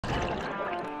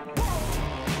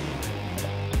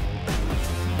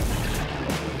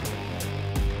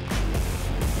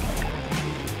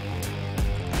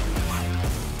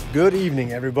Good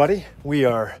evening, everybody. We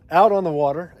are out on the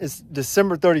water. It's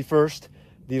December 31st,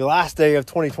 the last day of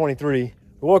 2023. We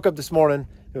woke up this morning,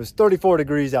 it was 34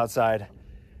 degrees outside,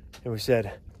 and we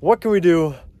said, what can we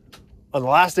do on the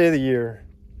last day of the year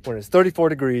when it's 34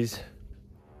 degrees?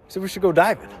 We said we should go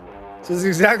diving. So this is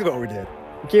exactly what we did.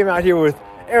 We came out here with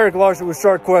Erik Larson with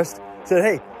Shark Quest, said,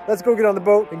 hey, let's go get on the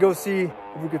boat and go see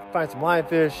if we could find some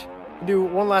lionfish and do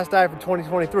one last dive for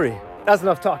 2023. That's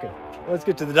enough talking. Let's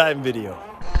get to the diving video.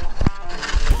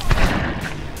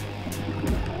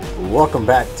 Welcome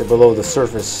back to Below the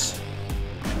Surface.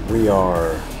 We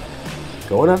are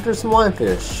going after some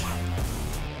lionfish.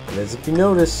 And as if you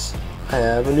notice, I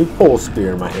have a new pole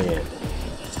spear in my hand.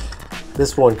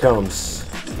 This one comes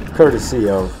courtesy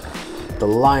of the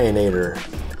Lionator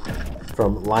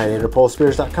from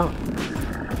LionatorPoleSpears.com.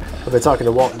 I've been talking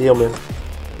to Walt Dealman,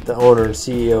 the owner and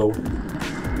CEO,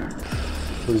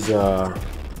 who's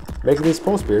making these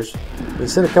pole spears. He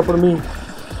sent a couple to me,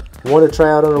 one to try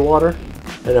out underwater,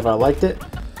 and if I liked it,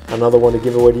 another one to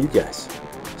give away to you guys.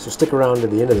 So stick around to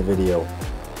the end of the video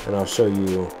and I'll show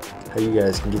you how you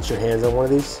guys can get your hands on one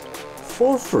of these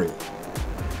for free.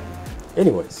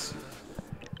 Anyways,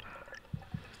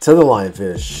 to the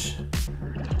lionfish.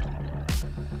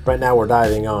 Right now we're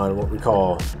diving on what we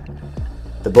call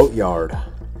the boat yard.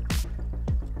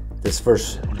 This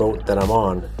first boat that I'm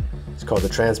on is called the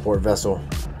transport vessel,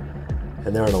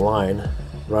 and they're in a line.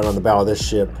 Right on the bow of this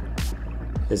ship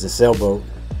is a sailboat,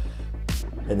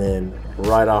 and then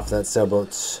right off that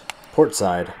sailboat's port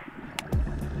side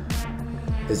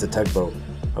is a tugboat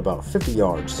about 50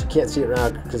 yards. You can't see it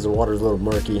now because the water's a little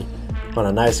murky. On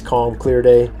a nice calm clear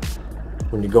day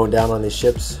when you're going down on these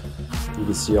ships, you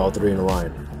can see all three in a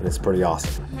line, and it's pretty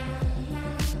awesome.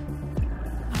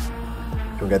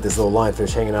 We got this little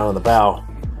lionfish hanging out on the bow,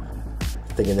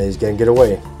 thinking that he's gonna get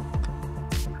away,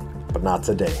 but not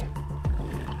today.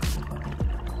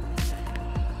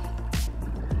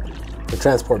 The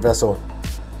transport vessel,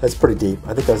 that's pretty deep.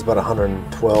 I think that's about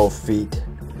 112 feet.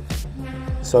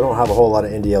 So I don't have a whole lot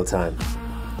of NDL time.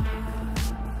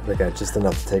 I got just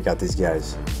enough to take out these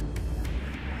guys.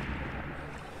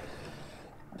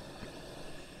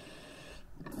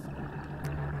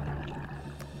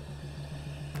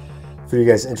 For you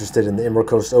guys interested in the Emerald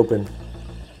Coast Open,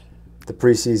 the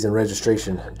preseason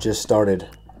registration just started.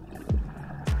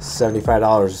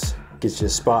 $75 gets you a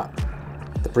spot.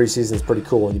 The preseason is pretty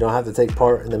cool. You don't have to take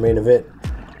part in the main event,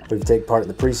 but if you take part in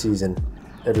the preseason,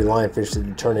 every lionfish that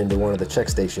you turn into one of the check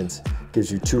stations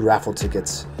gives you 2 raffle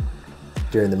tickets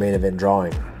during the main event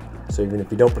drawing. So even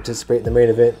if you don't participate in the main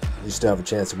event, you still have a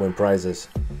chance to win prizes.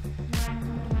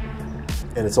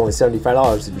 And it's only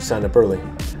 $75 if you sign up early.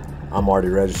 I'm already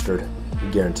registered. I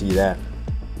guarantee you that.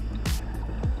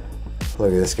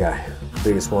 Look at this guy.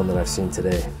 Biggest one that I've seen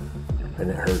today. And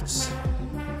it hurts.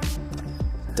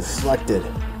 Deflected.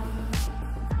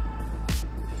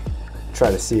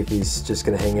 Try to see if he's just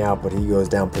gonna hang out, but he goes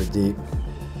down pretty deep.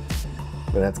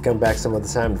 I'm gonna have to come back some other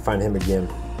time to find him again.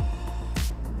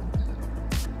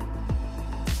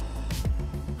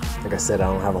 Like I said,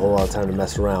 I don't have a whole lot of time to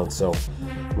mess around, so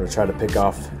I'm gonna try to pick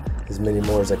off as many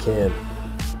more as I can.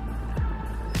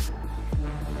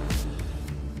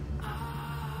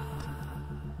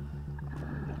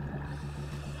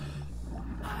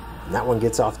 And that one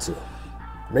gets off too.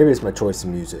 Maybe it's my choice of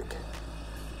music.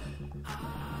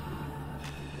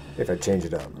 If I change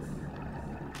it up.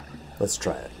 Let's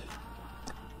try it.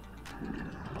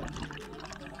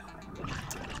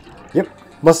 Yep,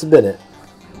 must have been it.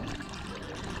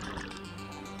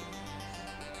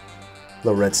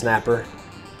 Little red snapper.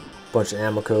 Bunch of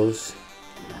Almacos.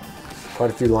 Quite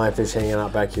a few lionfish hanging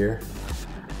out back here.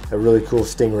 A really cool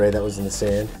stingray that was in the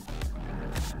sand.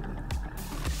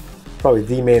 Probably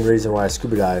the main reason why I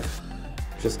scuba dive.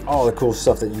 Just all the cool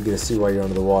stuff that you get to see while you're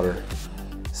under the water.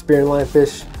 Spearing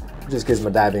lionfish just gives my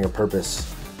diving a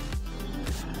purpose.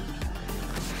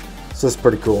 So this is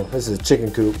pretty cool. This is a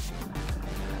chicken coop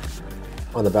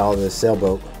on the bow of this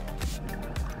sailboat.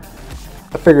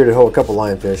 I figured it'd hold a couple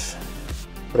lionfish,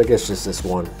 but I guess just this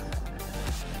one.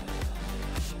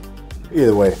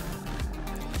 Either way,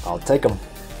 I'll take them.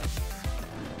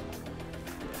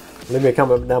 Leave me a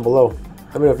comment down below.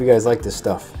 Let me know if you guys like this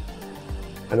stuff.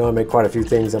 I know I make quite a few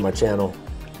things on my channel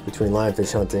between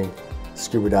lionfish hunting,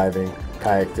 scuba diving,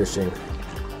 kayak fishing,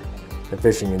 and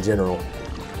fishing in general.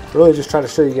 Really just try to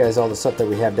show you guys all the stuff that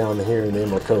we have down here in the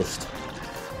Emerald Coast.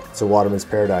 It's a waterman's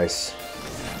paradise.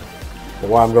 But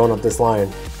while I'm going up this line,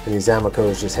 and these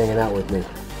Almacos just hanging out with me,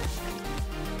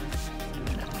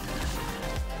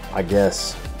 I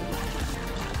guess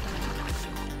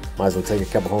might as well take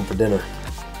a couple home for dinner.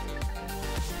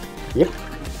 Yep,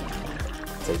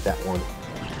 take that one.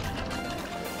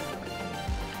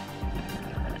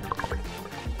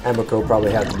 Almaco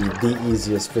probably have to be the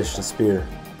easiest fish to spear.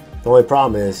 The only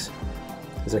problem is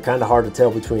they're kind of hard to tell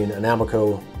between an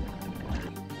Almaco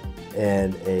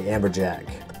and a amberjack.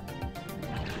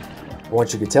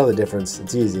 Once you can tell the difference,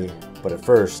 it's easy, but at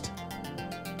first,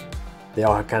 they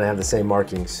all kind of have the same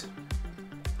markings.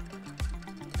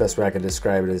 Best way I can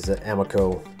describe it is that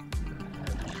Almaco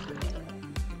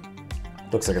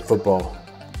looks like a football,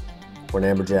 or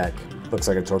an amberjack looks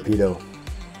like a torpedo.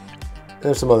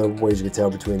 There's some other ways you can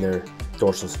tell between their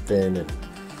dorsal fin and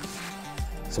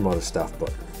some other stuff,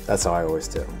 but that's how I always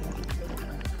tell.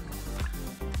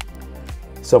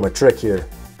 So my trick here,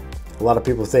 a lot of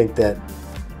people think that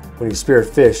when you spear a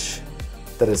fish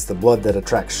that it's the blood that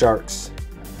attracts sharks,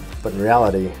 but in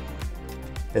reality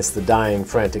it's the dying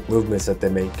frantic movements that they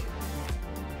make.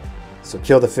 So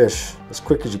kill the fish as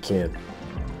quick as you can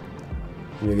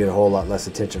and you get a whole lot less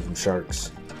attention from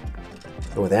sharks.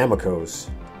 And with Almacos,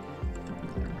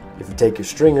 if you take your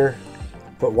stringer,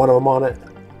 put one of them on it,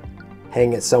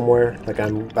 hang it somewhere like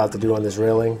I'm about to do on this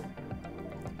railing,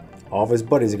 all of his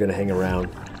buddies are going to hang around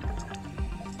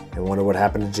and wonder what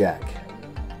happened to Jack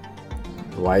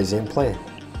and why he's in playing.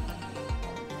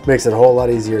 Makes it a whole lot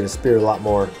easier to spear a lot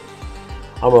more.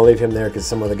 I'm going to leave him there because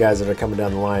some of the guys that are coming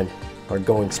down the line are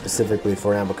going specifically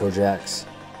for Almaco Jacks.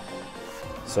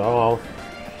 So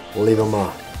we'll leave him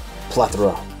a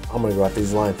plethora. I'm going to go at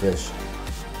these lionfish.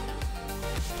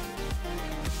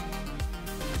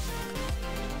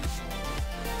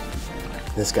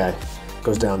 This guy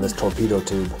goes down this torpedo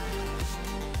tube.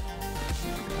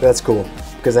 That's cool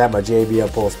because I have my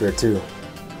JBL pole spear too.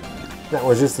 That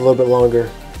one's just a little bit longer,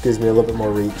 gives me a little bit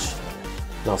more reach,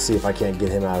 and I'll see if I can't get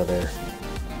him out of there.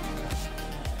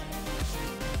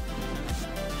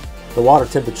 The water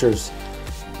temperature's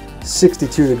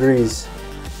 62 degrees,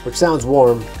 which sounds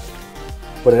warm,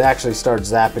 but it actually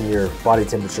starts zapping your body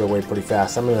temperature away pretty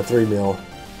fast. I'm in a 3 mil,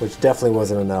 which definitely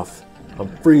wasn't enough. I'm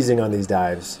freezing on these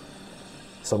dives.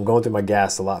 So I'm going through my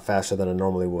gas a lot faster than I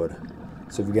normally would.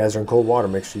 So if you guys are in cold water,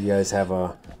 make sure you guys have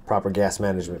a proper gas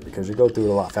management because you go through it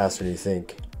a lot faster than you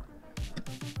think.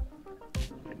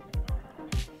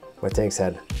 My tanks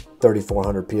had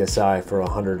 3,400 PSI for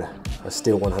a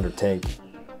steel 100 tank.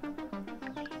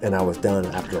 And I was done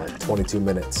after like 22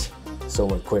 minutes. So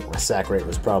it went quick. My sack rate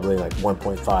was probably like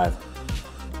 1.5.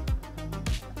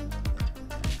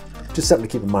 Just something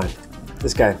to keep in mind.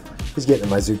 This guy, he's getting in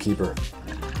my zookeeper.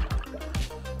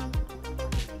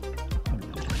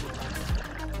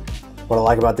 What I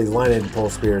like about these line-ended pole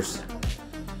spears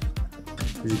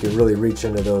is you can really reach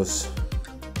into those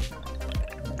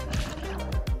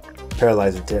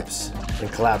paralyzer tips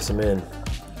and collapse them in.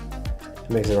 It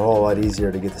makes it a whole lot easier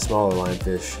to get the smaller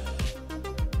lionfish.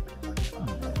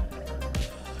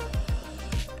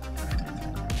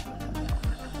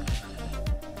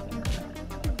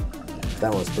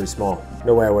 That one's pretty small.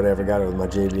 No way I would have ever got it with my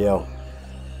JBL.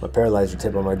 My paralyzer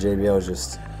tip on my JBL is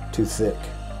just too thick.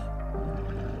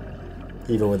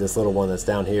 Even with this little one that's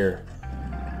down here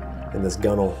in this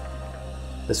gunnel,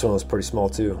 this one was pretty small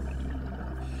too.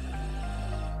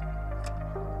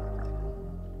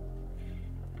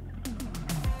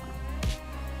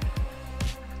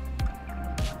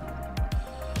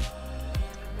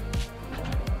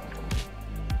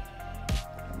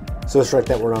 So this wreck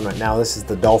that we're on right now, this is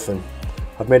the Dolphin.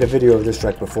 I've made a video of this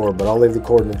wreck before, but I'll leave the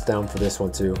coordinates down for this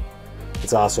one too.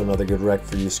 It's also another good wreck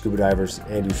for you scuba divers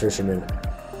and you fishermen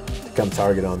to come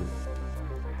target on.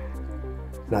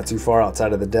 Not too far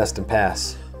outside of the Destin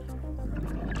Pass.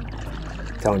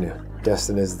 I'm telling you,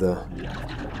 Destin is the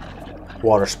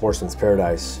water sportsman's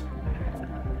paradise.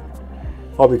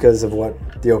 All because of what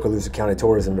the Okaloosa County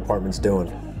Tourism Department's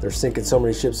doing. They're sinking so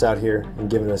many ships out here and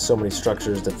giving us so many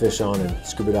structures to fish on and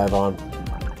scuba dive on.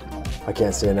 I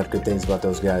can't say enough good things about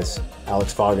those guys.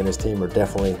 Alex Fogg and his team are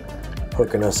definitely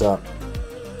hooking us up.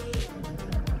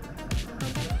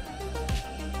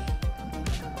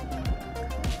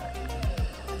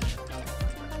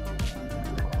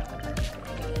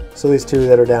 So these two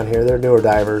that are down here, they're newer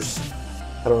divers.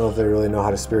 I don't know if they really know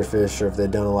how to spearfish or if they've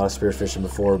done a lot of spearfishing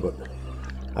before, but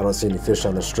I don't see any fish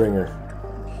on the stringer.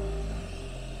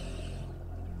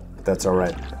 But that's all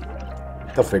right.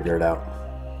 They'll figure it out.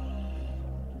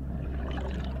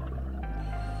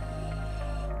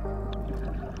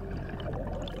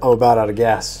 I'm about out of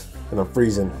gas and I'm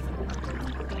freezing.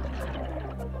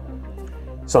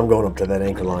 So I'm going up to that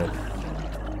anchor line.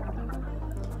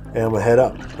 And I'm gonna head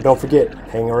up. But don't forget,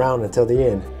 hang around until the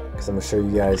end because I'm gonna show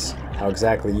you guys how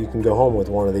exactly you can go home with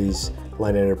one of these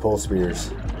line-ended pole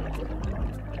spears.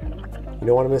 You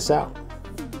don't want to miss out.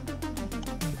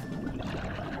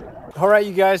 Alright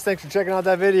you guys, thanks for checking out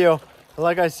that video. And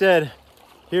like I said,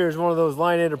 here's one of those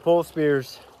line-ended pole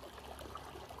spears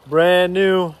brand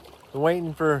new. Been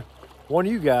waiting for one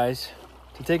of you guys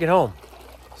to take it home.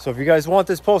 So if you guys want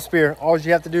this pole spear, all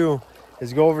you have to do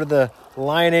is go over to the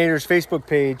Lionators Facebook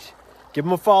page, give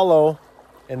them a follow,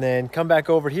 and then come back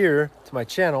over here to my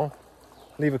channel,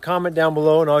 leave a comment down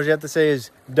below, and all you have to say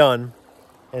is done.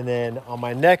 And then on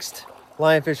my next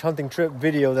lionfish hunting trip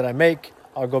video that I make,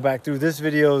 I'll go back through this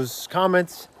video's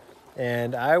comments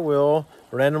and I will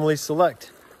randomly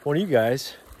select one of you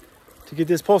guys to get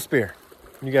this pole spear.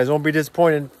 You guys won't be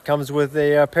disappointed. It comes with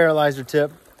a paralyzer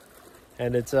tip,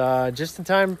 and it's just in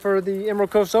time for the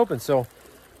Emerald Coast Open. So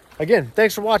again,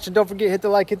 thanks for watching. Don't forget, hit the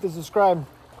like, hit the subscribe, and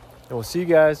we'll see you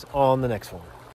guys on the next one.